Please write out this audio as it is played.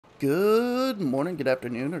Good morning, good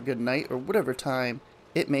afternoon, or good night, or whatever time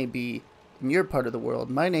it may be in your part of the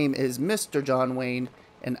world. My name is Mr. John Wayne,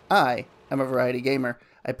 and I am a variety gamer.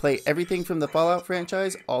 I play everything from the Fallout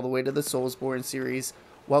franchise all the way to the Soulsborne series.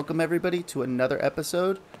 Welcome everybody to another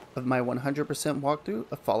episode of my 100% walkthrough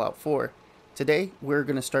of Fallout 4. Today, we're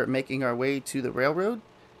going to start making our way to the railroad.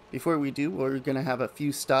 Before we do, we're going to have a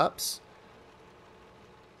few stops.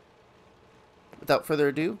 Without further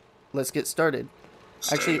ado, let's get started.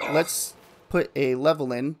 Actually, let's put a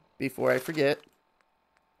level in before I forget.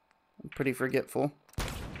 I'm pretty forgetful.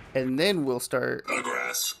 And then we'll start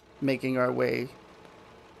making our way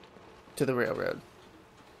to the railroad.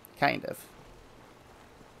 Kind of.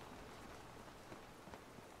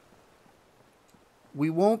 We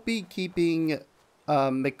won't be keeping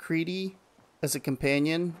McCready as a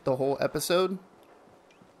companion the whole episode.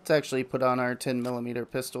 Let's actually put on our 10mm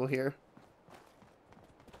pistol here.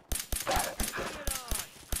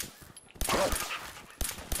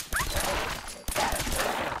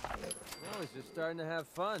 Just starting to have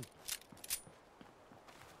fun.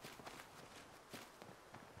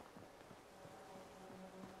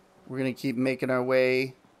 We're going to keep making our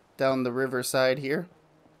way down the riverside here.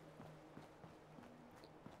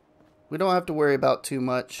 We don't have to worry about too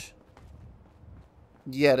much.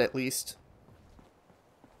 Yet, at least.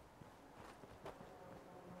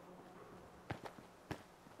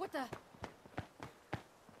 What the?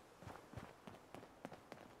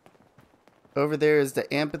 Over there is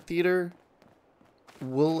the amphitheater.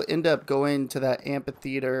 We'll end up going to that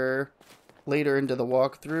amphitheater later into the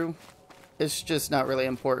walkthrough. It's just not really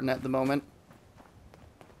important at the moment.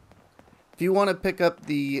 If you want to pick up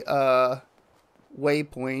the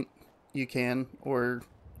waypoint, you can, or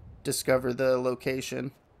discover the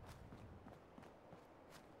location.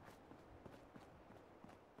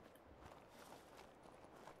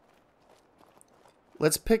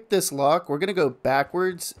 Let's pick this lock. We're going to go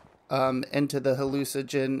backwards into the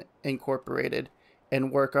Hallucinogen Incorporated and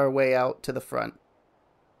work our way out to the front.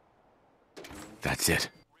 That's it.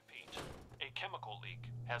 Repeat. A chemical leak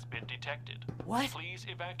has been detected. What? Please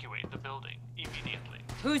evacuate the building immediately.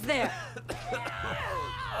 Who's there?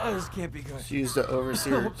 Oh, this can't be good. Let's use the I hope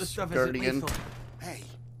Overseer's this stuff isn't Guardian. lethal. Hey.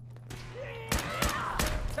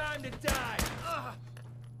 Time to die.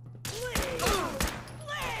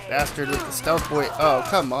 Bastard with the stealth boy. Oh,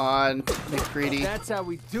 come on, McCready. That's how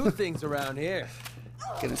we do things around here.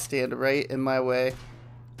 Gonna stand right in my way.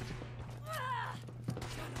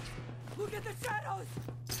 Look at the shadows!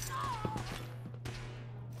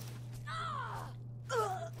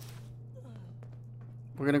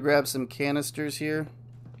 We're gonna grab some canisters here.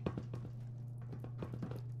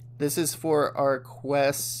 This is for our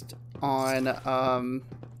quest on,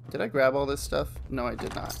 did I grab all this stuff? No, I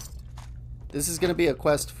did not. This is gonna be a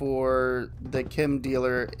quest for the chem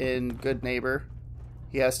dealer in Good Neighbor.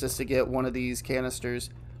 He asked us to get one of these canisters,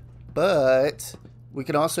 but we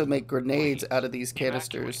can also make grenades out of these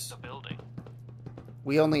canisters. The building.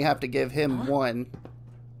 We only have to give him one,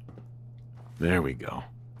 There we go.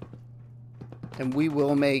 and we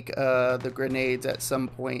will make the grenades at some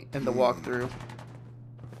point in the walkthrough.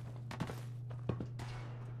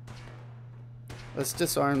 Let's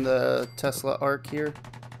disarm the Tesla arc here.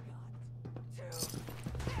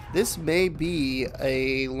 This may be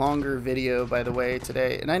a longer video, by the way,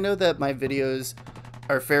 today. And I know that my videos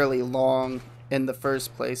are fairly long in the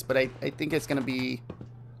first place, but I think it's going to be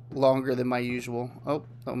longer than my usual. Oh,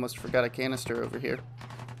 almost forgot a canister over here.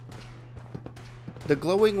 The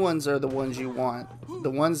glowing ones are the ones you want.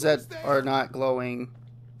 The ones that are not glowing,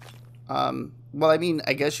 well, I mean,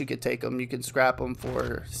 I guess you could take them. You can scrap them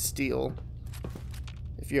for steel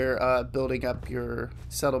if you're building up your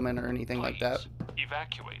settlement or anything like that.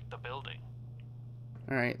 Evacuate the building.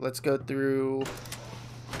 Alright, let's go through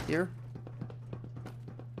here.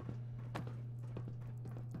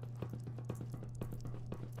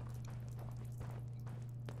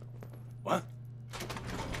 What?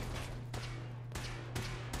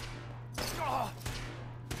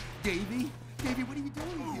 Davey? Davey, what are you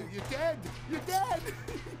doing here? You're dead! You're dead!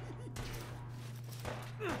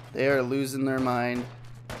 They are losing their mind.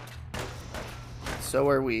 So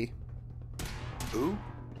are we. Who?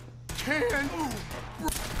 Can!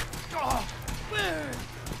 Oh, man!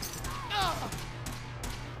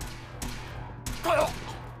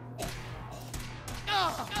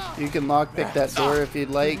 You can lockpick that door if you'd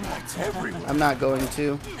like. I'm not going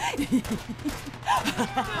to. Repeat.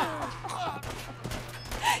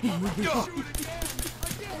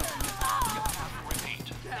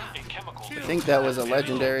 A chemical I think that was a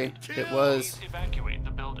legendary. It was. Evacuate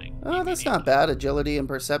the building. Oh, that's not bad. Agility and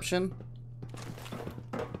perception.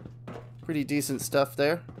 Pretty decent stuff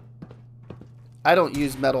there. I don't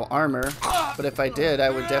use metal armor, but if I did, I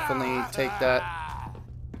would definitely take that.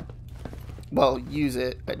 Well, use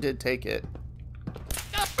it. I did take it.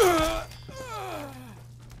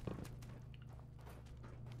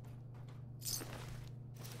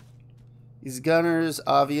 These gunners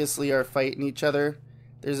obviously are fighting each other.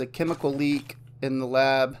 There's a chemical leak in the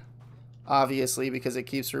lab, obviously, because it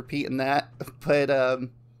keeps repeating that. But, and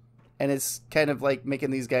it's kind of like making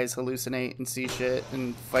these guys hallucinate and see shit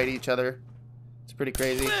and fight each other. It's pretty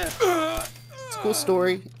crazy. It's a cool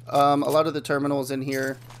story. A lot of the terminals in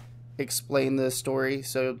here explain the story,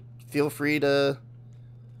 so feel free to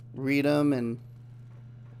read them and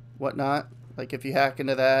whatnot. Like if you hack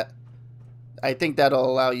into that, I think that'll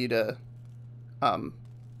allow you to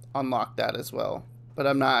unlock that as well. But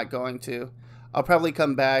I'm not going to. I'll probably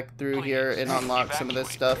come back through here and unlock some of this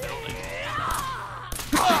stuff.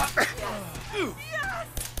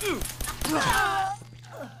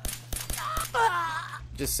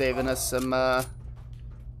 Just saving us some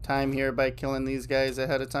time here by killing these guys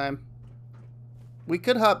ahead of time. We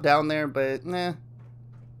could hop down there, but nah.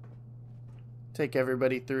 Take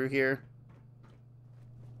everybody through here.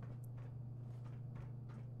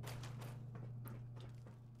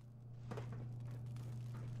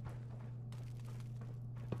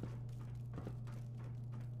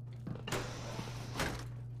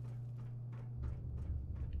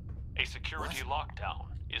 A security lockdown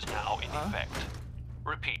is now in effect.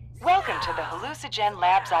 Repeat. Welcome to the Hallucinogen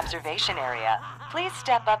Labs observation area. Please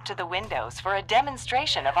step up to the windows for a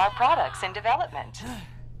demonstration of our products in development.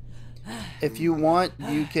 If you want,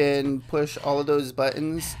 you can push all of those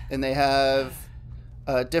buttons, and they have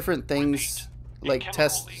different things like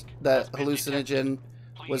tests that Hallucinogen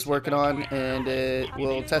was working on, and it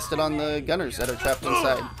will test it on the gunners that are trapped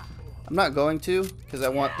inside. I'm not going to, because I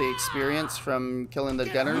want the experience from killing the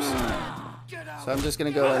gunners. So I'm just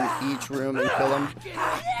going to go in each room and kill them.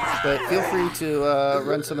 But feel free to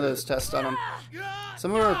run some of those tests on them.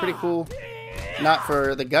 Some of them are pretty cool. Not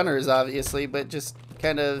for the gunners, obviously, but just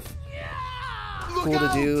kind of cool to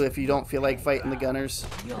do if you don't feel like fighting the gunners.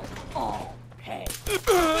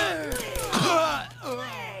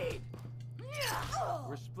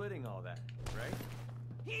 We're splitting all that, right?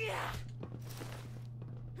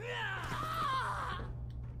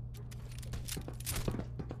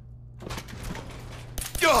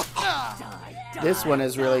 This one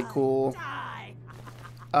is really cool.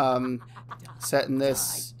 Setting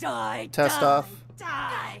this test off.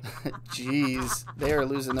 Jeez, they are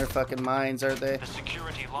losing their fucking minds, aren't they? The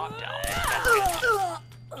security lockdown has been.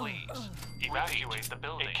 Please evacuate the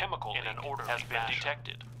building. A chemical in an order has been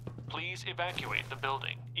detected. Please evacuate the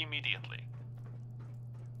building immediately.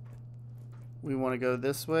 We want to go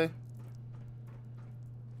this way.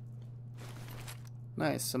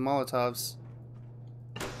 Nice, some Molotovs.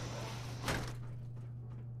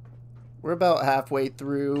 We're about halfway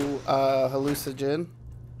through Hallucinogen.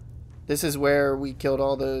 This is where we killed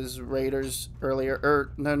all those raiders earlier.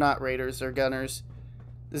 Or, no, not raiders, they're gunners.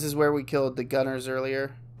 This is where we killed the gunners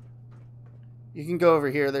earlier. You can go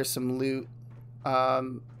over here, there's some loot. I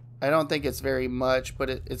don't think it's very much, but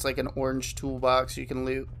it's like an orange toolbox you can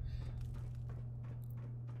loot.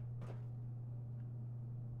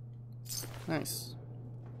 Nice.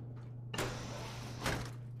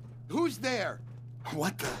 Who's there?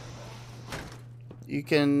 What the? You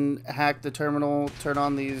can hack the terminal, turn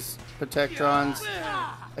on these protectrons.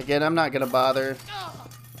 Again, I'm not going to bother.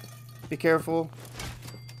 Be careful.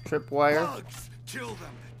 Tripwire. Bugs! Kill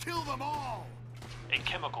them! Kill them all! A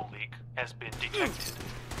chemical leak has been detected.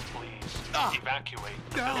 Please evacuate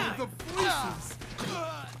the Now building. the voices!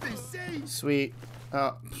 They say... Sweet.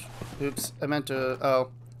 Oh, oops. I meant to...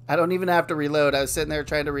 Oh. I don't even have to reload. I was sitting there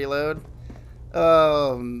trying to reload.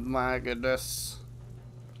 Oh, my goodness.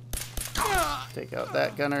 Take out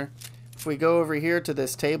that gunner. If we go over here to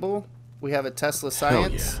this table, we have a Tesla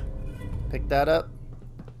Science. Yeah. Pick that up.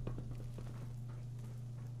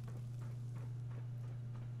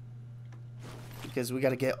 Because we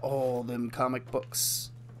got to get all them comic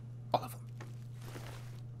books. All of them.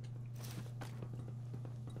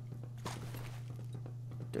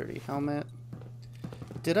 Dirty helmet.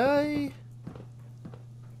 Did I... I'm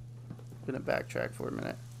gonna backtrack for a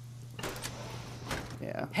minute.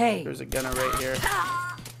 Yeah. Hey. There's a gunner right here.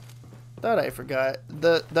 Thought I forgot.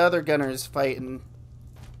 The other gunner's fighting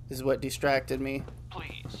is what distracted me.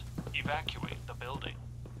 Please evacuate the building.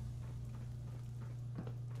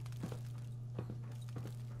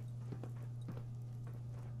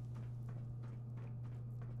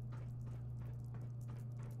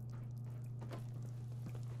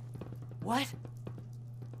 What?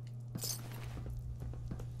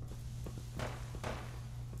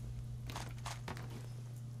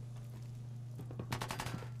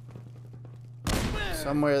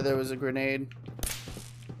 Somewhere there was a grenade.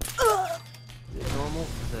 Is it normal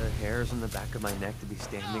for the hairs on the back of my neck to be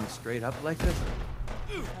standing straight up like this?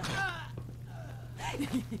 I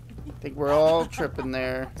think we're all tripping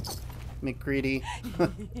there, McCready.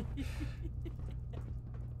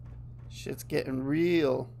 Shit's getting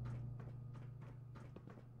real.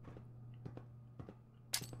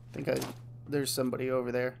 There's somebody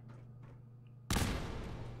over there.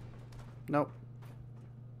 Nope.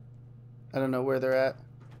 I don't know where they're at.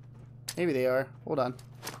 Maybe they are. Hold on.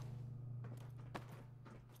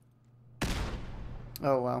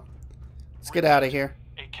 Oh well. Let's get out of here.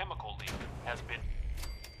 A chemical leak has been.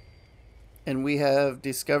 And we have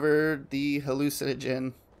discovered the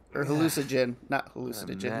hallucinogen. Or hallucinogen, not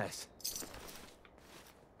hallucinogen. Mess.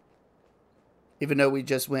 Even though we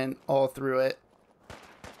just went all through it.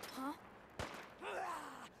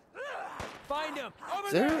 Find him! Over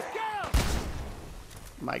Is there? there! Get him!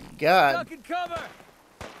 My God. Duck and cover!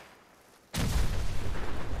 In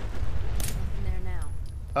there now.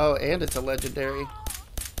 Oh, and it's a legendary.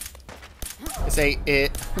 This ain't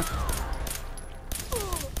it.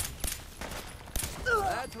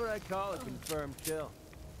 That's what I call a confirmed kill.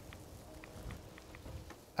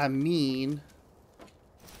 I mean,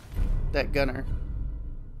 that gunner.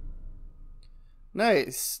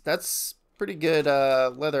 Nice. That's pretty good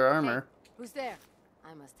leather armor. Hey, who's there?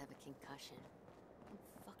 I must have a concussion. I'm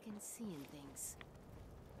fucking seeing things.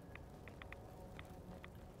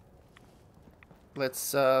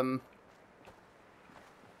 Let's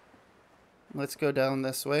go down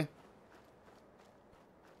this way.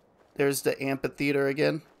 There's the amphitheater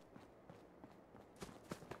again.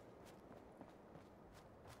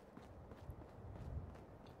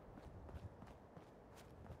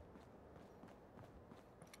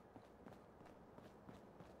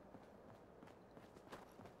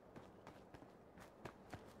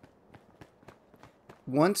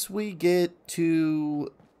 Once we get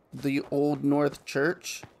to the Old North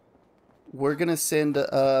Church, we're gonna send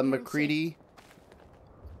McCready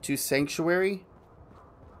to Sanctuary,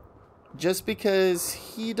 just because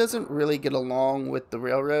he doesn't really get along with the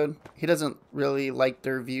railroad. He doesn't really like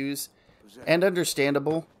their views, and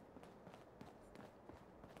understandable.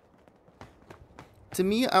 To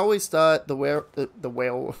me, I always thought the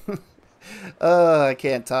whale. I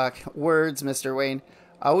can't talk words, Mr. Wayne.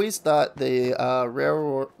 I always thought the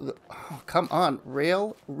railroad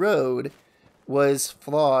was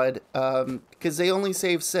flawed, because they only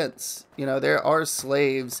save cents. You know, there are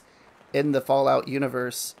slaves in the Fallout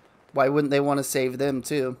universe. Why wouldn't they want to save them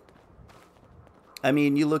too? I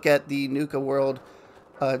mean, you look at the Nuka World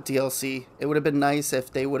DLC. It would have been nice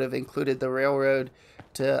if they would have included the railroad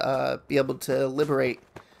to be able to liberate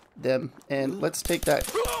them. And let's take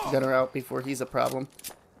that gunner out before he's a problem.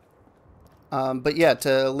 But yeah,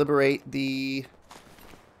 to liberate the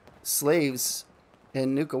slaves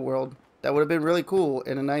in Nuka World. That would have been really cool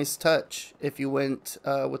and a nice touch if you went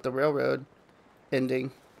with the railroad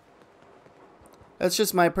ending. That's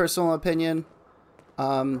just my personal opinion.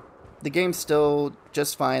 The game's still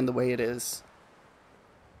just fine the way it is.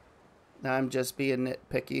 I'm just being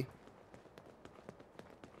nitpicky.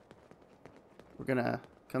 We're gonna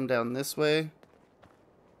come down this way.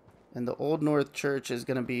 And the Old North Church is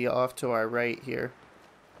gonna be off to our right here.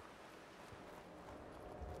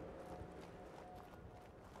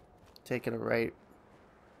 Taking a right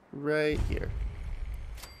here.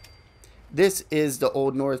 This is the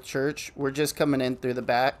Old North Church. We're just coming in through the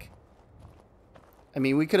back. I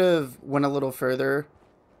mean, we could have went a little further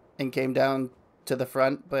and came down to the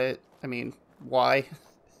front, but I mean, why?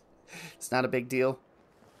 It's not a big deal.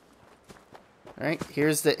 Alright,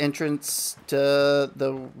 here's the entrance to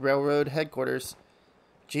the railroad headquarters.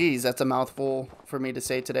 Jeez, that's a mouthful for me to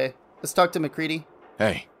say today. Let's talk to McCready.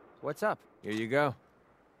 Hey, What's up? Here you go.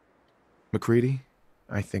 McCready,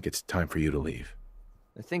 I think it's time for you to leave.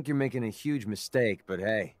 I think you're making a huge mistake, but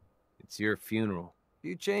hey, it's your funeral. If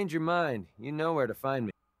you change your mind, you know where to find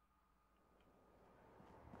me.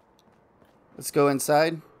 Let's go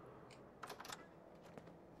inside.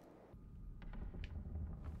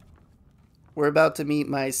 We're about to meet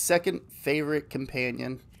my second favorite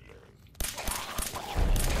companion.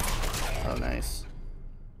 Oh, nice.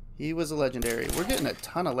 He was a legendary. We're getting a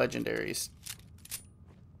ton of legendaries.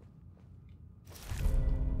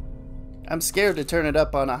 I'm scared to turn it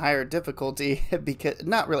up on a higher difficulty because,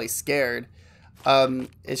 not really scared.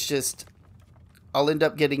 It's just I'll end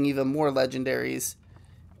up getting even more legendaries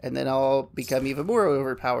and then I'll become even more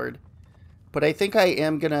overpowered. But I think I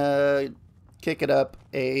am gonna kick it up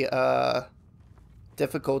a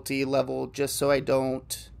difficulty level just so I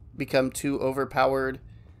don't become too overpowered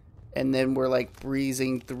and then we're like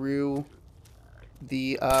breezing through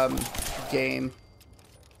the game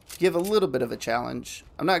give a little bit of a challenge.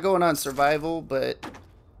 I'm not going on survival, but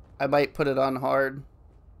I might put it on hard.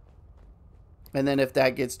 And then if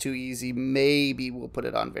that gets too easy, maybe we'll put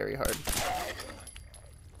it on very hard.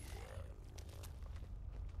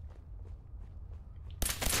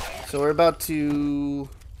 So we're about to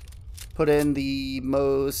put in the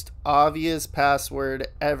most obvious password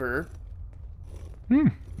ever.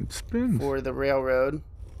 It spins. For the railroad.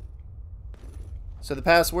 So the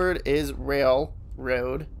password is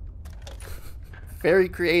railroad. Very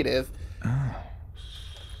creative. Oh,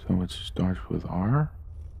 so it starts with R?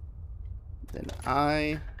 Then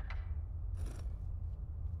I,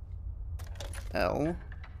 L,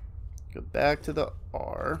 go back to the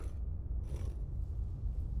R.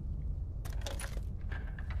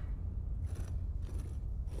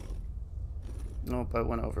 Nope, I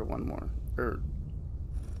went over one more. Too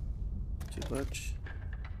much.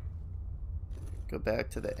 Go back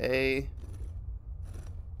to the A.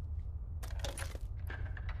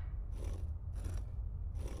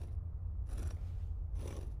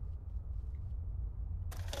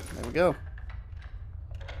 There we go.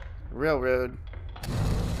 Railroad.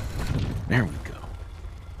 There we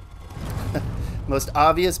go. Most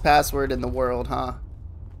obvious password in the world, huh?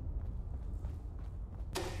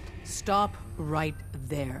 Stop right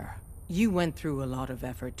there. You went through a lot of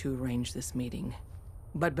effort to arrange this meeting.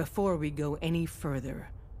 But before we go any further,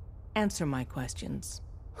 answer my questions.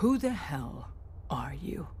 Who the hell are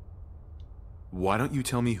you? Why don't you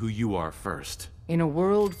tell me who you are first? In a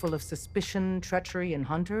world full of suspicion, treachery, and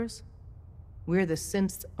hunters, we're the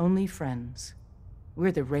synth's only friends.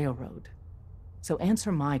 We're the Railroad. So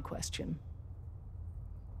answer my question.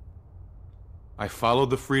 I followed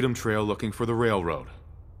the Freedom Trail looking for the Railroad.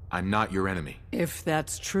 I'm not your enemy. If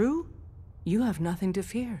that's true, you have nothing to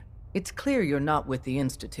fear. It's clear you're not with the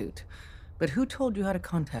Institute, but who told you how to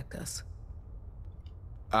contact us?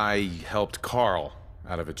 I helped Carl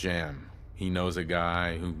out of a jam. He knows a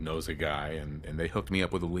guy who knows a guy, and they hooked me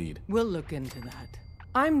up with a lead. We'll look into that.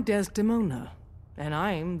 I'm Desdemona, and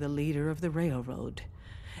I'm the leader of the Railroad.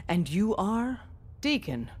 And you are?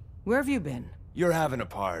 Deacon, where have you been? You're having a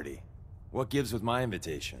party. What gives with my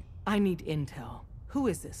invitation? I need intel. Who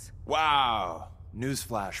is this? Wow.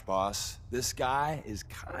 Newsflash, boss. This guy is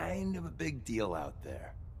kind of a big deal out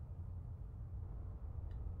there.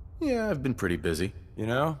 Yeah, I've been pretty busy. You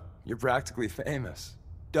know, you're practically famous.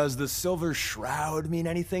 Does the Silver Shroud mean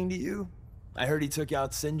anything to you? I heard he took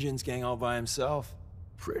out Sinjin's gang all by himself.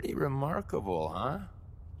 Pretty remarkable, huh?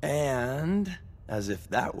 And, as if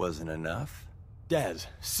that wasn't enough, Dez,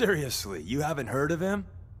 seriously, you haven't heard of him?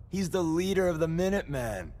 He's the leader of the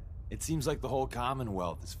Minutemen. It seems like the whole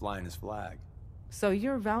Commonwealth is flying his flag. So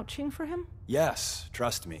you're vouching for him? Yes,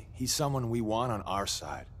 trust me. He's someone we want on our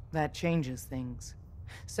side. That changes things.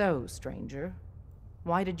 So, stranger,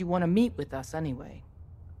 why did you want to meet with us anyway?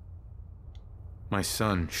 My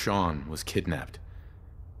son, Sean, was kidnapped.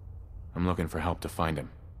 I'm looking for help to find him.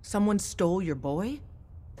 Someone stole your boy?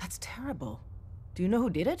 That's terrible. Do you know who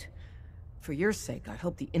did it? For your sake, I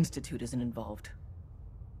hope the Institute isn't involved.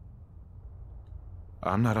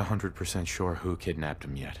 I'm not 100% sure who kidnapped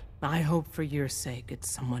him yet. I hope for your sake it's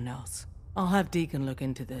someone else. I'll have Deacon look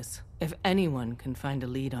into this. If anyone can find a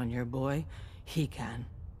lead on your boy, he can.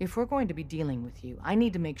 If we're going to be dealing with you, I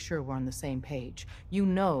need to make sure we're on the same page. You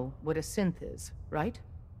know what a synth is, right?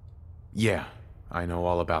 Yeah, I know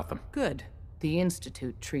all about them. Good. The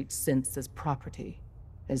Institute treats synths as property,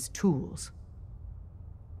 as tools.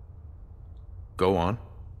 Go on.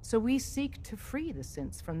 So we seek to free the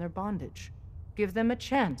synths from their bondage. Give them a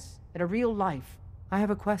chance at a real life. I have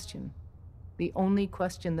a question. The only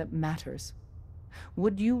question that matters.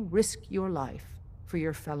 Would you risk your life for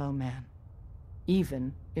your fellow man?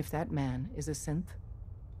 Even if that man is a synth?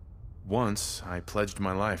 Once, I pledged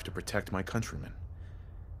my life to protect my countrymen.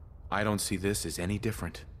 I don't see this as any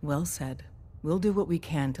different. Well said. We'll do what we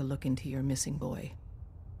can to look into your missing boy.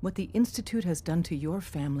 What the Institute has done to your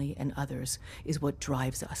family and others is what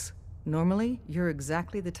drives us. Normally, you're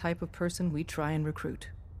exactly the type of person we try and recruit.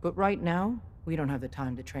 But right now, we don't have the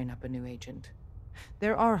time to train up a new agent.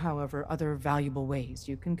 There are, however, other valuable ways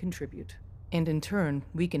you can contribute. And in turn,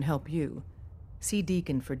 we can help you. See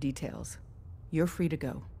Deacon for details. You're free to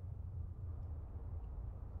go.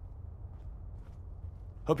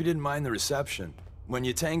 Hope you didn't mind the reception. When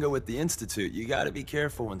you tango with the Institute, you gotta be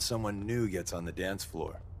careful when someone new gets on the dance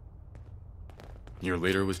floor. Your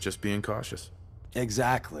leader was just being cautious.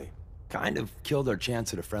 Exactly. Kind of killed our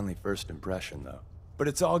chance at a friendly first impression, though. But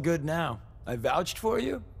it's all good now. I vouched for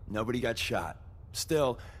you. Nobody got shot.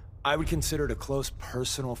 Still, I would consider it a close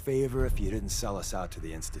personal favor if you didn't sell us out to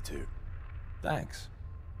the Institute. Thanks.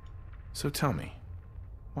 So tell me,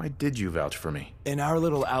 why did you vouch for me? In our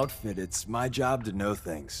little outfit, it's my job to know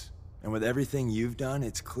things. And with everything you've done,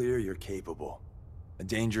 it's clear you're capable. A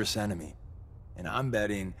dangerous enemy. And I'm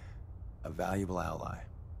betting a valuable ally.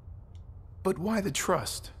 But why the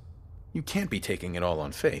trust? You can't be taking it all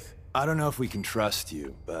on faith. I don't know if we can trust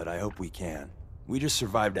you, but I hope we can. We just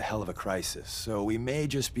survived a hell of a crisis, so we may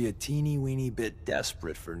just be a teeny-weeny bit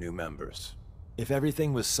desperate for new members. If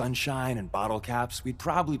everything was sunshine and bottle caps, we'd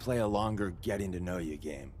probably play a longer getting-to-know-you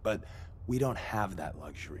game, but we don't have that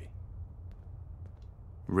luxury.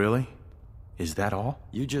 Really? Is that all?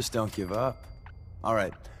 You just don't give up. All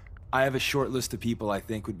right, I have a short list of people I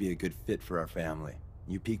think would be a good fit for our family.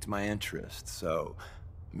 You piqued my interest, so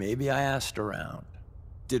maybe I asked around.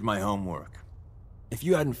 Did my homework. If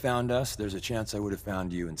you hadn't found us, there's a chance I would have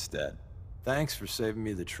found you instead. Thanks for saving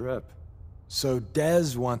me the trip. So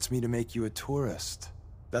Dez wants me to make you a tourist.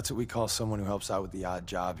 That's what we call someone who helps out with the odd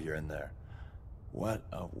job here and there. What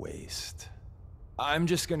a waste. I'm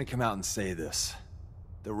just gonna come out and say this.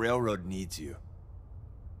 The railroad needs you.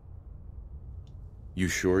 You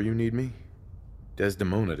sure you need me?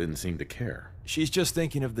 Desdemona didn't seem to care. She's just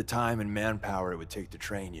thinking of the time and manpower it would take to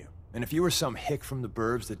train you. And if you were some hick from the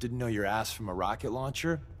burbs that didn't know your ass from a rocket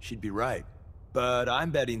launcher, she'd be right. But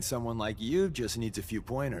I'm betting someone like you just needs a few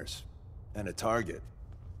pointers. And a target.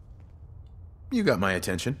 You got my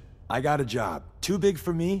attention. I got a job. Too big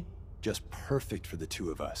for me, just perfect for the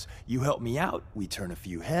two of us. You help me out, we turn a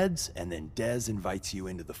few heads, and then Dez invites you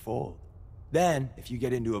into the fold. Then, if you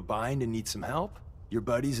get into a bind and need some help, your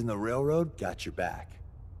buddies in the railroad got your back.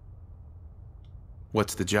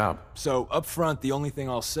 What's the job? So, up front, the only thing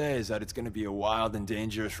I'll say is that it's gonna be a wild and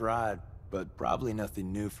dangerous ride, but probably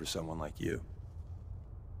nothing new for someone like you.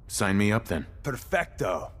 Sign me up then.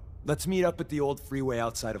 Perfecto. Let's meet up at the old freeway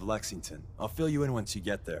outside of Lexington. I'll fill you in once you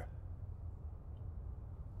get there.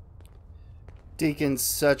 Deacon's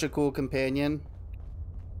such a cool companion.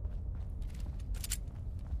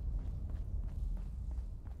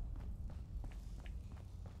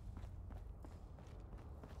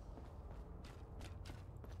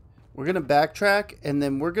 We're going to backtrack, and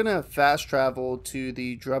then we're going to fast travel to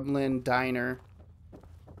the Drumlin Diner.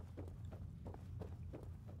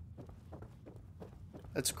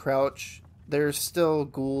 Let's crouch. There's still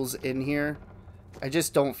ghouls in here. I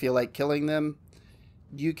just don't feel like killing them.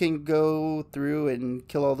 You can go through and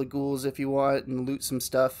kill all the ghouls if you want and loot some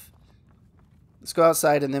stuff. Let's go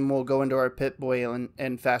outside, and then we'll go into our pit boy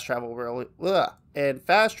and fast travel really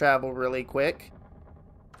quick.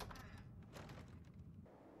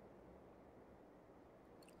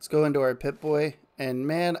 Let's go into our pit boy, and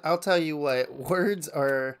man, I'll tell you what, words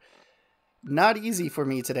are not easy for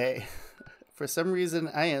me today. For some reason,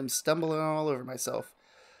 I am stumbling all over myself.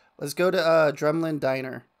 Let's go to Drumlin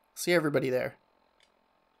Diner. See everybody there.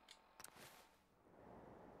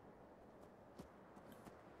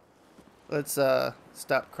 Let's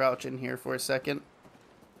stop crouching here for a second.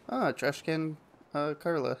 Ah, trash can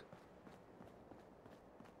Carla.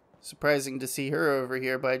 Surprising to see her over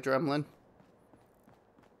here by Drumlin.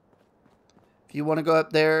 If you want to go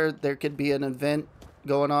up there, there could be an event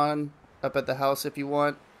going on up at the house if you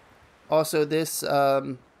want. Also, this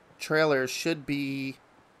trailer should be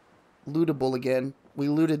lootable again. We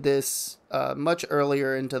looted this much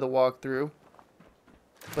earlier into the walkthrough.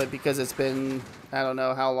 But because it's been, I don't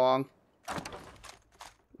know how long,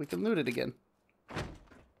 we can loot it again.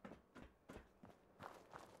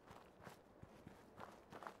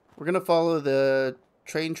 We're going to follow the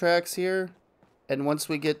train tracks here. And once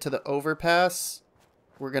we get to the overpass,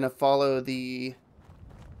 we're going to follow the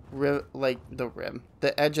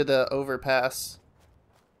the edge of the overpass.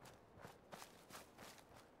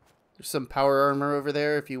 There's some power armor over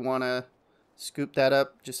there. If you want to scoop that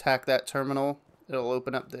up, just hack that terminal. It'll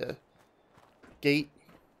open up the gate,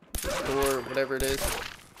 door, whatever it is.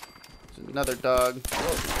 There's another dog.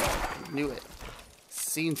 Knew it.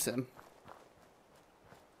 Seen some.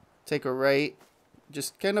 Take a right.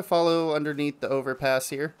 Just kind of follow underneath the overpass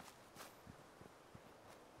here.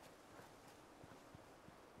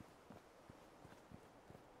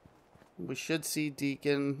 We should see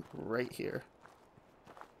Deacon right here.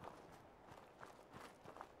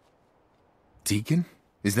 Deacon?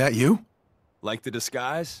 Is that you? Like the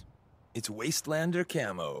disguise? It's Wastelander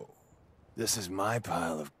camo. This is my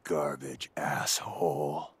pile of garbage,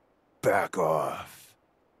 asshole. Back off.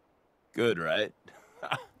 Good, right?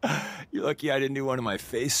 You're lucky I didn't do one of my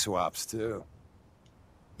face swaps, too.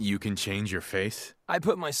 You can change your face? I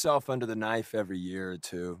put myself under the knife every year or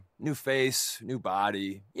two. New face, new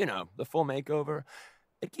body, you know, the full makeover.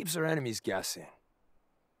 It keeps our enemies guessing.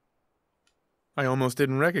 I almost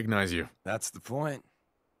didn't recognize you. That's the point.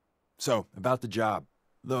 So, about the job.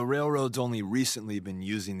 The railroad's only recently been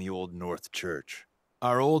using the Old North Church.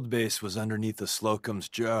 Our old base was underneath the Slocum's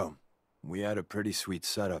Joe. We had a pretty sweet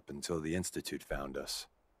setup until the Institute found us.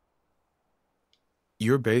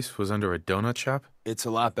 Your base was under a donut shop? It's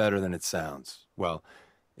a lot better than it sounds. Well,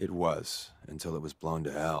 it was, until it was blown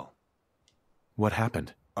to hell. What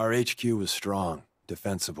happened? Our HQ was strong,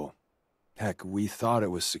 defensible. Heck, we thought it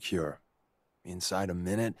was secure. Inside a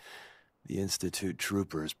minute, the Institute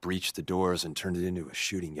troopers breached the doors and turned it into a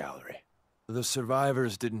shooting gallery. The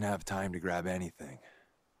survivors didn't have time to grab anything.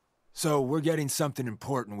 So we're getting something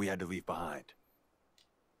important we had to leave behind.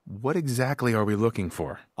 What exactly are we looking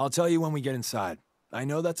for? I'll tell you when we get inside. I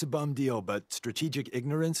know that's a bum deal, but strategic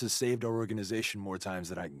ignorance has saved our organization more times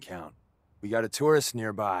than I can count. We got a tourist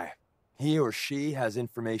nearby. He or she has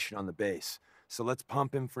information on the base, so let's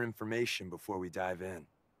pump him for information before we dive in.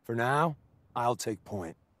 For now, I'll take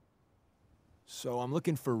point. So I'm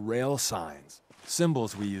looking for rail signs,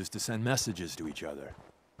 symbols we use to send messages to each other.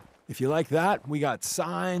 If you like that, we got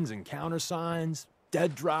signs and countersigns,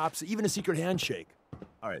 dead drops, even a secret handshake.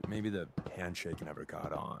 All right, maybe the handshake never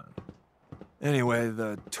got on. Anyway,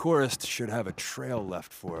 the tourist should have a trail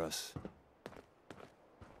left for us.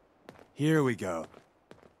 Here we go.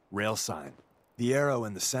 Rail sign. The arrow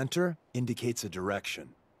in the center indicates a direction.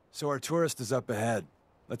 So our tourist is up ahead.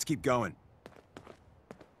 Let's keep going.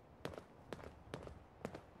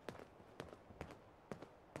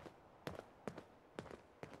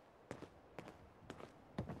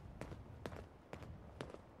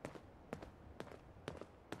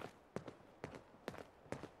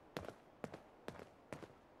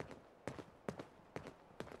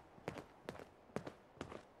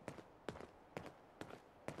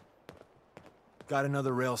 Got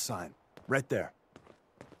another rail sign. Right there.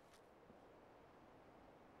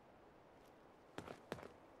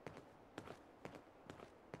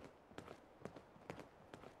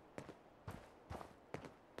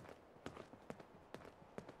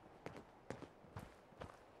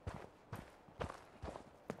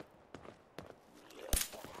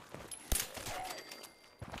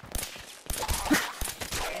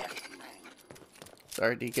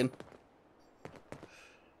 Sorry, Deacon.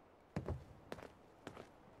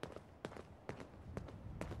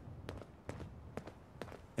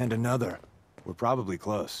 And another. We're probably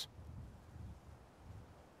close.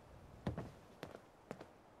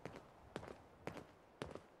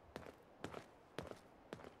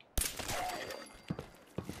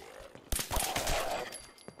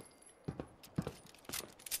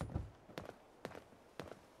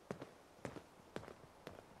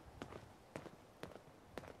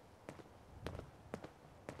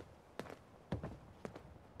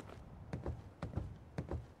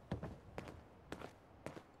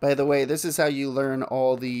 By the way, this is how you learn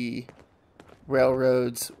all the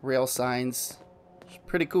railroads, rail signs. It's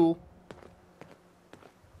pretty cool.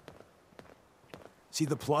 See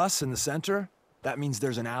the plus in the center? That means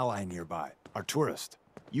there's an ally nearby, our tourist.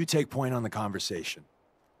 You take point on the conversation.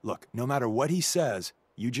 Look, no matter what he says,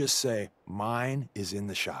 you just say, "Mine is in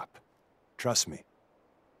the shop." Trust me.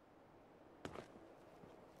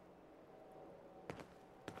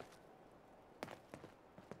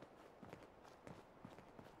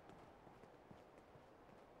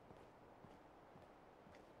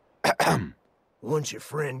 Once your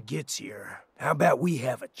friend gets here, how about we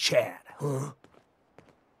have a chat, huh?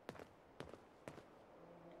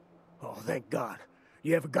 Oh, thank God.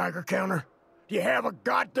 You have a Geiger counter? Do you have a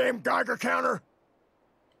goddamn Geiger counter?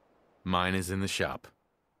 Mine is in the shop.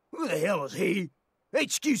 Who the hell is he?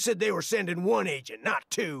 HQ said they were sending one agent, not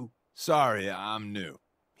two. Sorry, I'm new.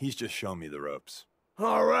 He's just shown me the ropes.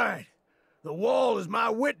 All right. The wall is my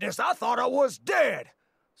witness. I thought I was dead.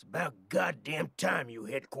 It's about goddamn time you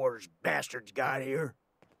headquarters bastards got here.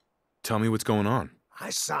 Tell me what's going on. I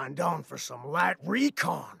signed on for some light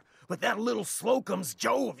recon, but that little Slocum's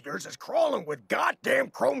Joe of yours is crawling with goddamn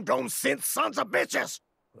chrome dome synth sons of bitches.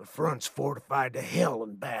 The front's fortified to hell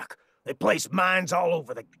and back. They place mines all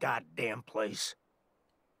over the goddamn place.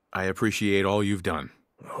 I appreciate all you've done.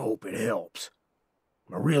 I hope it helps.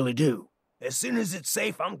 I really do. As soon as it's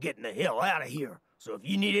safe, I'm getting the hell out of here. So if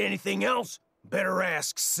you need anything else, better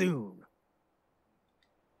ask soon.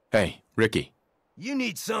 Hey, Ricky. You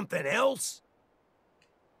need something else?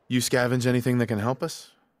 You scavenge anything that can help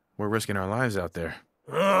us? We're risking our lives out there.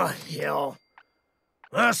 Oh, hell.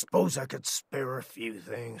 I suppose I could spare a few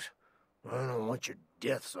things. I don't want your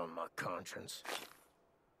deaths on my conscience.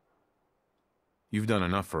 You've done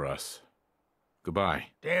enough for us. Goodbye.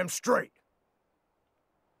 Damn straight.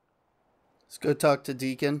 Let's go talk to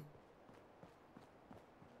Deacon.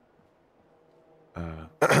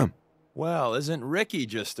 Well, isn't Ricky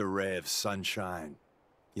just a ray of sunshine?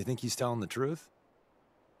 You think he's telling the truth?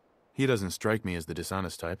 He doesn't strike me as the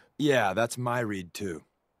dishonest type. Yeah, that's my read too.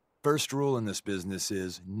 First rule in this business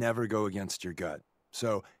is never go against your gut.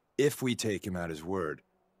 So, if we take him at his word,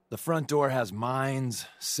 the front door has mines,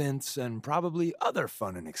 synths, and probably other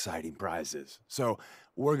fun and exciting prizes. So,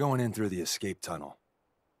 we're going in through the escape tunnel.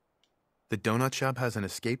 The donut shop has an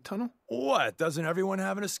escape tunnel? What? Doesn't everyone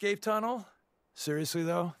have an escape tunnel? Seriously,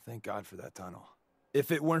 though, thank God for that tunnel.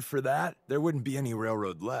 If it weren't for that, there wouldn't be any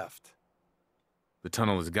railroad left. The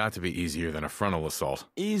tunnel has got to be easier than a frontal assault.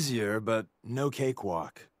 Easier, but no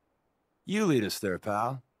cakewalk. You lead us there,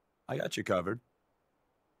 pal. I got you covered.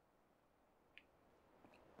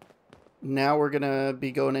 Now we're gonna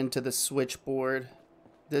be going into the switchboard.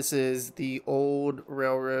 This is the old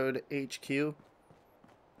railroad HQ.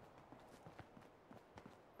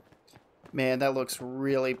 Man, that looks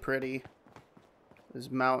really pretty.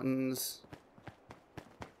 There's mountains.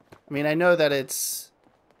 I mean, I know that it's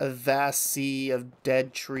a vast sea of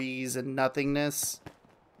dead trees and nothingness,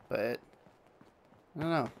 but I don't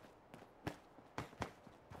know.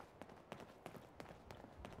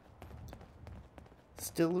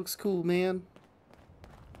 Still looks cool, man.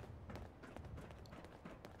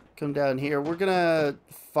 Come down here. We're gonna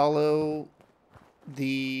follow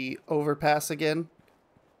the overpass again.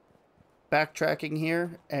 Backtracking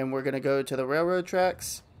here, and we're gonna go to the railroad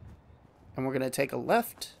tracks, and we're gonna take a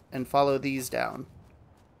left and follow these down.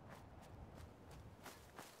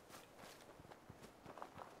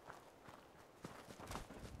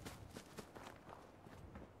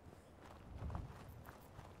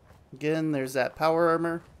 Again, there's that power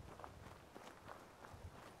armor.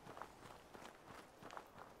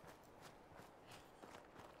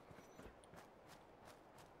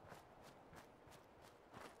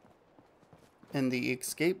 And the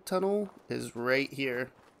escape tunnel is right here.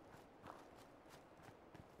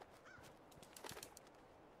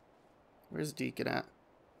 Where's Deacon at?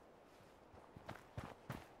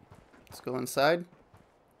 Let's go inside.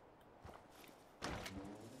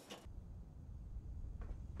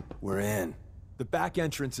 We're in. The back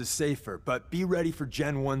entrance is safer, but be ready for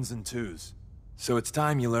Gen 1s and 2s. So it's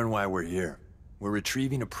time you learn why we're here. We're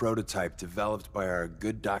retrieving a prototype developed by our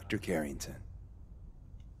good Dr. Carrington.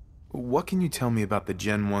 What can you tell me about the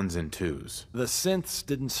Gen 1s and 2s? The synths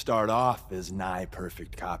didn't start off as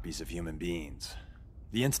nigh-perfect copies of human beings.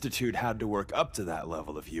 The Institute had to work up to that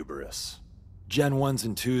level of hubris. Gen 1s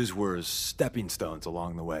and 2s were stepping stones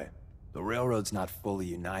along the way. The Railroad's not fully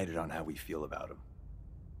united on how we feel about them.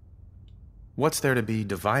 What's there to be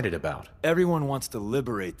divided about? Everyone wants to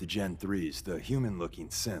liberate the Gen 3s, the human-looking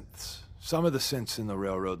synths. Some of the synths in the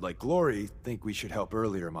Railroad, like Glory, think we should help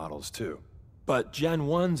earlier models too. But Gen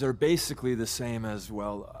 1s are basically the same as,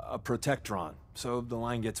 well, a Protectron, so the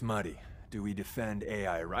line gets muddy. Do we defend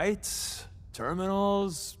AI rights?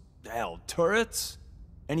 Terminals? Hell, turrets?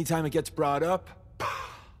 Anytime it gets brought up,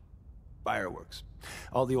 fireworks.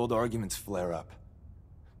 All the old arguments flare up.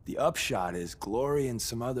 The upshot is Glory and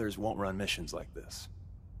some others won't run missions like this.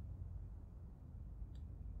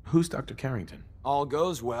 Who's Dr. Carrington? All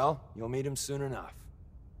goes well, you'll meet him soon enough.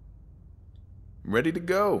 Ready to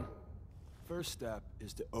go. First step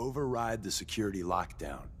is to override the security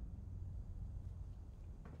lockdown.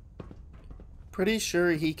 Pretty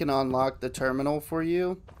sure he can unlock the terminal for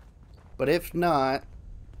you, but if not,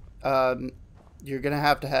 you're gonna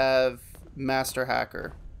have to have Master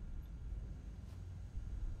Hacker.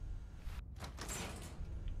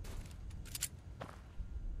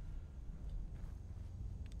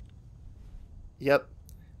 Yep.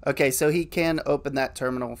 Okay, so he can open that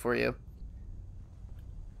terminal for you.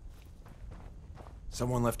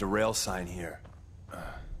 Someone left a rail sign here.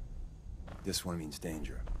 This one means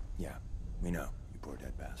danger. Yeah, we know, you poor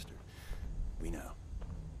dead bastard. We know.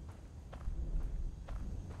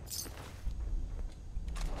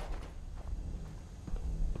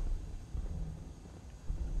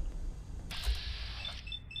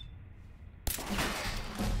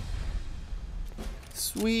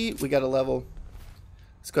 Sweet, we got a level.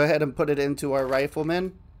 Let's go ahead and put it into our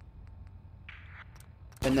rifleman.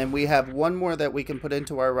 And then we have one more that we can put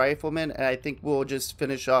into our rifleman, and I think we'll just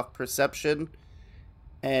finish off perception.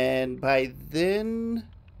 And by then,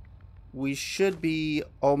 we should be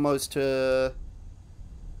almost to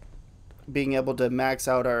being able to max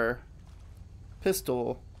out our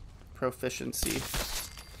pistol proficiency.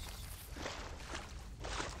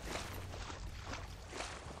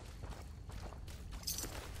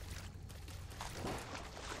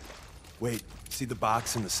 Wait, see the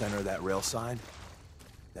box in the center of that rail sign?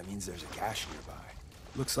 That means there's a cache nearby.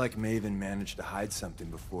 Looks like Maven managed to hide something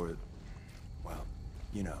before, well,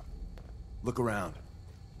 you know, look around.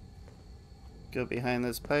 Go behind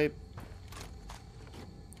this pipe.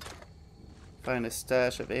 Find a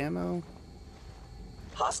stash of ammo.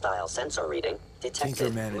 Hostile sensor reading detected.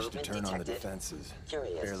 Tinker managed to Movement turn on the detected. defenses.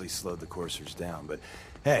 Curious. Barely slowed the coursers down, but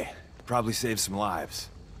hey, probably saved some lives.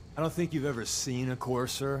 I don't think you've ever seen a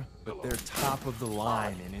courser, but they're top of the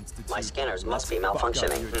line in Institute. My scanners must be Fuck up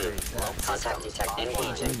malfunctioning. your day test. Contact detect There aren't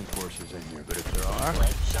engaging. any coursers in here, but if there are,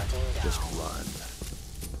 Blade shutting down. just run.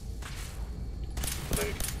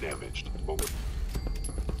 Leg damaged. Over.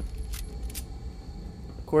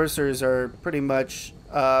 Coursers are pretty much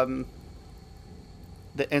the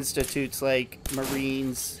Institute's like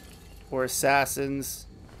Marines or assassins.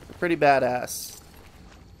 They're pretty badass.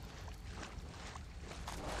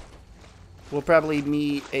 We'll probably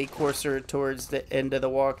meet a courser towards the end of the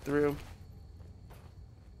walkthrough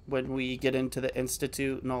when we get into the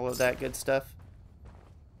Institute and all of that good stuff.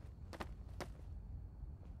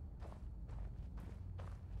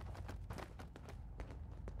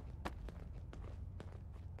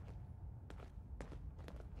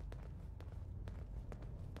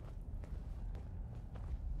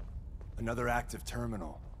 Another active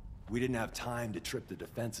terminal. We didn't have time to trip the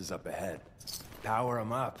defenses up ahead. Power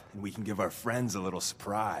them up, and we can give our friends a little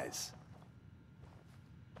surprise.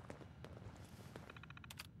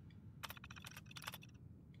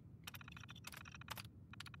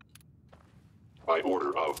 By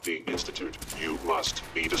order of the Institute, you must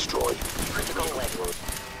be destroyed. Critical leg.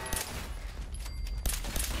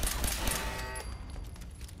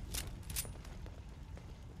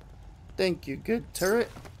 Thank you, good turret.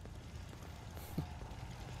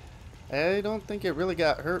 I don't think it really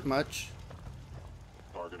got hurt much.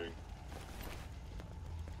 Targeting.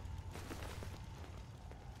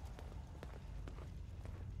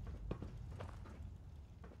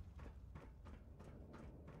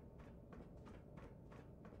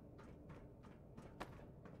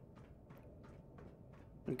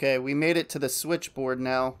 Okay, we made it to the switchboard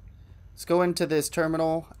now. Let's go into this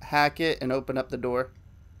terminal, hack it, and open up the door.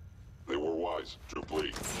 They were wise to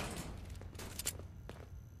bleed.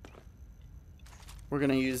 We're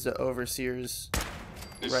gonna use the Overseer's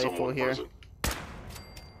Is rifle someone here. present?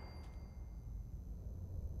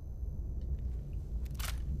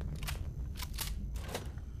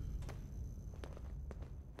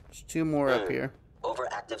 There's two more up here.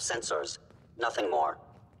 Overactive sensors. Nothing more.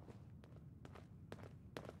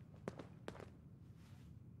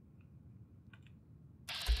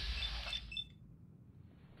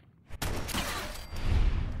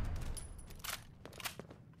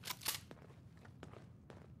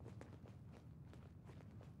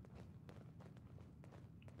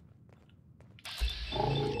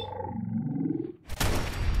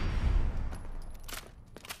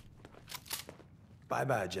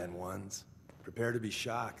 Bye-bye, Gen 1s. Prepare to be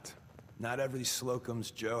shocked. Not every Slocum's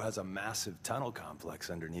Joe has a massive tunnel complex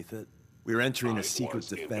underneath it. We're entering a secret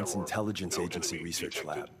defense intelligence agency research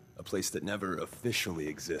lab, a place that never officially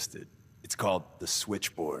existed. It's called the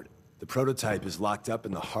Switchboard. The prototype is locked up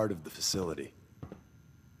in the heart of the facility.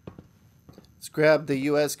 Let's grab the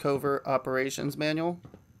U.S. Covert Operations Manual.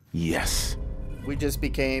 Yes. We just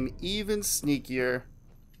became even sneakier,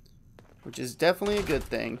 which is definitely a good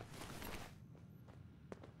thing.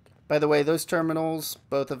 By the way, those terminals,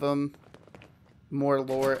 both of them, more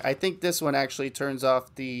lore. I think this one actually turns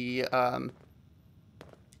off the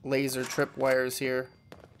laser tripwires here.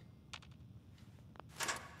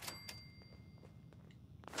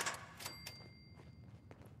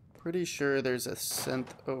 Pretty sure there's a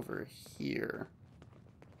synth over here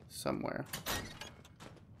somewhere.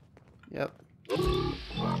 Yep.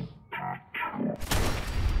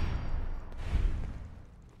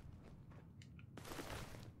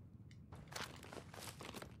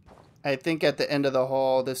 I think at the end of the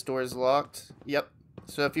hall, this door is locked. Yep.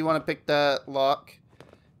 So if you want to pick that lock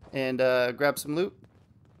and grab some loot.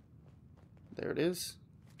 There it is.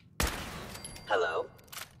 Hello?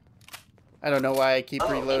 I don't know why I keep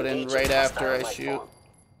reloading right after I shoot.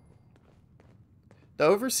 The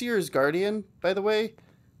Overseer's Guardian, by the way,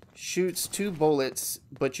 shoots 2 bullets,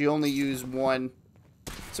 but you only use 1.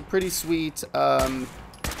 It's a pretty sweet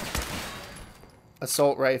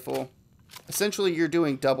assault rifle. Essentially, you're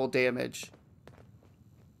doing double damage.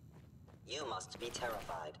 You must be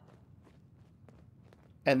terrified.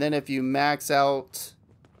 And then if you max out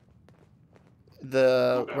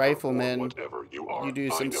the rifleman, you do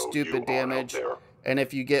some stupid damage. And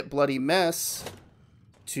if you get Bloody Mess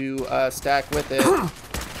to stack with it,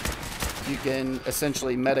 you can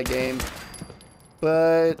essentially metagame.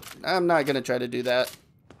 But I'm not going to try to do that.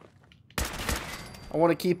 I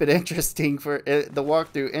want to keep it interesting for the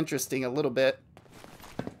walkthrough interesting a little bit.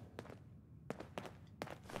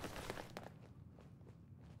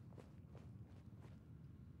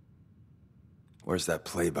 Where's that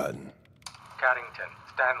play button? Carrington,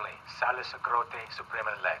 Stanley, Salis Agrote, Suprema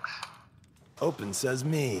Lex. Open says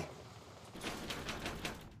me.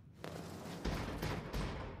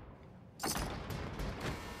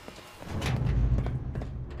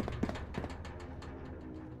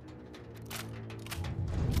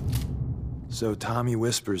 So Tommy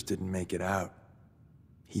Whispers didn't make it out.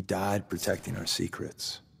 He died protecting our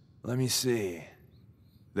secrets. Let me see.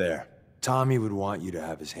 There. Tommy would want you to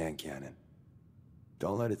have his hand cannon.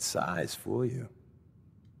 Don't let its size fool you.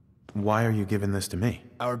 Why are you giving this to me?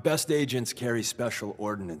 Our best agents carry special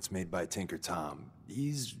ordnance made by Tinker Tom.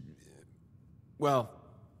 Well,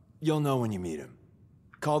 you'll know when you meet him.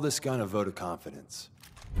 Call this gun a vote of confidence.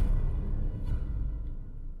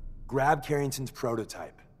 Grab Carrington's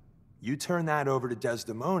prototype. You turn that over to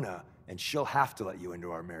Desdemona, and she'll have to let you into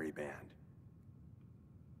our merry band.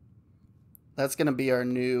 That's gonna be our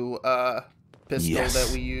new pistol that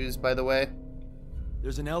we use, by the way.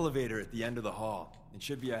 There's an elevator at the end of the hall. It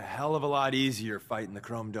should be a hell of a lot easier fighting the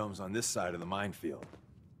chrome domes on this side of the minefield.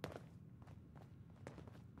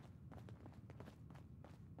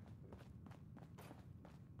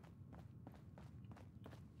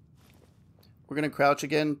 We're gonna crouch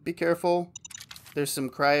again. Be careful. There's some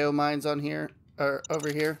cryo mines on here, or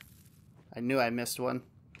over here. I knew I missed one.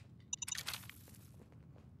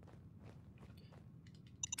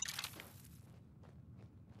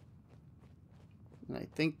 And I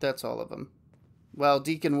think that's all of them. Well,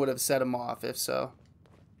 Deacon would have set them off, if so.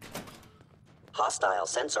 Hostile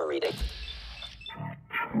sensor reading.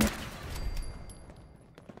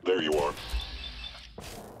 There you are.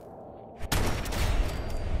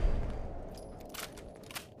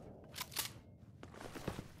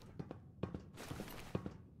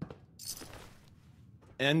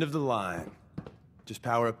 End of the line. Just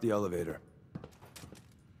power up the elevator.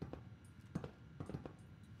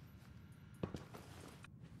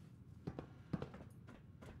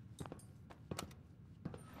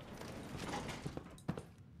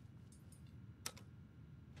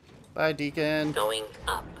 Bye, Deacon. Going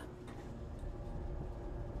up.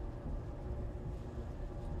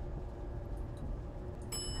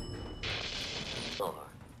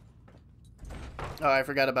 Oh, I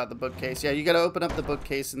forgot about the bookcase. Yeah, you gotta open up the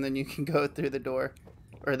bookcase and then you can go through the door.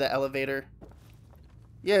 Or the elevator.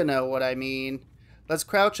 You know what I mean. Let's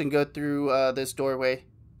crouch and go through this doorway.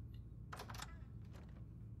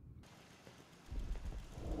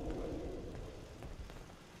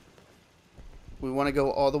 We want to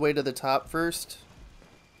go all the way to the top first.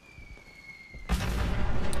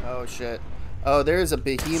 Oh, shit. Oh, there's a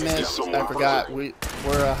behemoth. I forgot. We're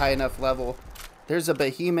a high enough level. There's a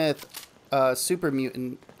behemoth super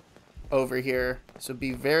mutant over here, so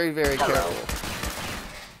be very, very careful.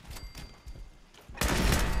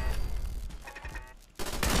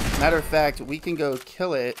 Matter of fact, we can go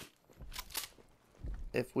kill it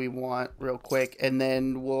if we want real quick, and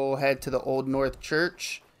then we'll head to the Old North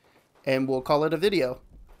Church and we'll call it a video.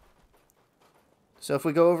 So if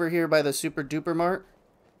we go over here by the Super Duper Mart,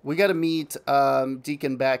 we got to meet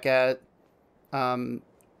Deacon back at the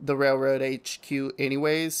Railroad HQ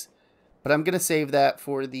anyways. But I'm going to save that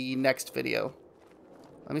for the next video.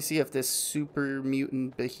 Let me see if this super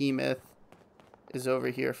mutant behemoth is over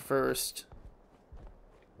here first.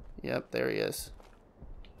 Yep, there he is.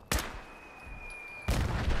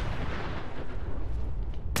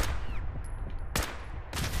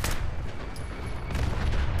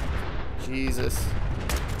 Jesus.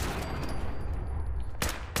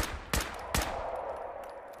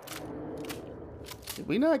 Did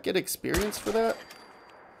we not get experience for that?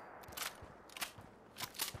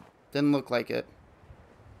 Didn't look like it.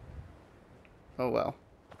 Oh well.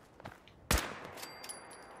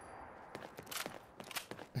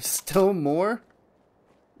 There's still more?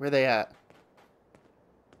 Where are they at?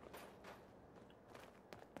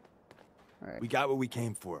 All right. We got what we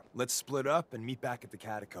came for. Let's split up and meet back at the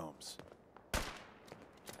catacombs.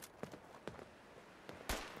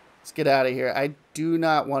 Let's get out of here. I do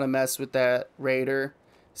not want to mess with that raider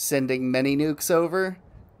sending many nukes over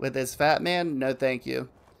with his fat man. No, thank you.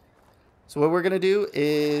 So what we're going to do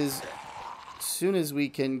is, as soon as we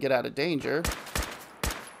can get out of danger,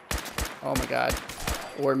 oh my god,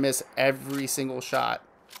 or miss every single shot.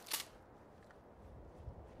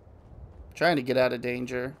 Trying to get out of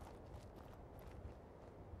danger.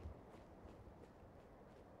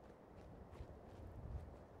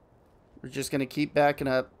 We're just going to keep backing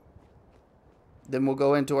up. Then we'll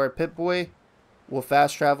go into our Pip-Boy. We'll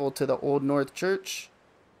fast travel to the Old North Church.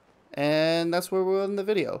 And that's where we'll end the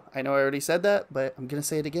video. I know I already said that, but I'm going to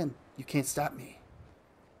say it again. You can't stop me.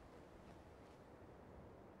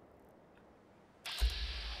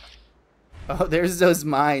 Oh, there's those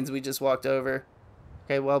mines we just walked over.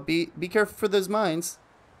 Okay, well, be careful for those mines.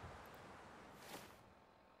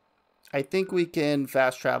 I think we can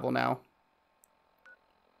fast travel now.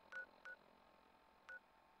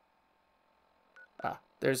 Ah,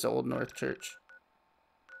 there's the Old North Church.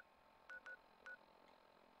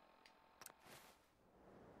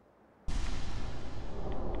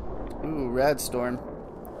 Ooh, rad storm.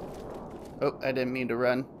 Oh, I didn't mean to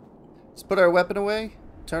run. Let's put our weapon away,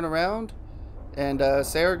 turn around, and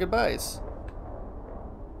say our goodbyes.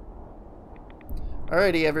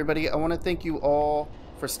 Alrighty, everybody. I want to thank you all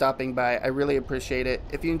for stopping by. I really appreciate it.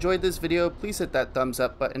 If you enjoyed this video, please hit that thumbs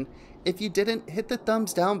up button. If you didn't, hit the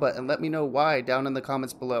thumbs down button. Let me know why down in the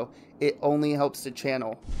comments below. It only helps the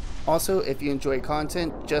channel. Also, if you enjoy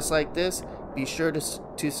content just like this, be sure to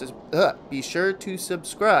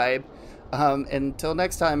subscribe. Until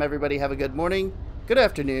next time, everybody, have a good morning, good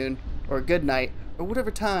afternoon, or good night, or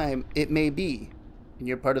whatever time it may be in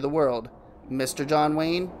your part of the world. Mr. John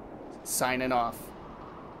Wayne, signing off.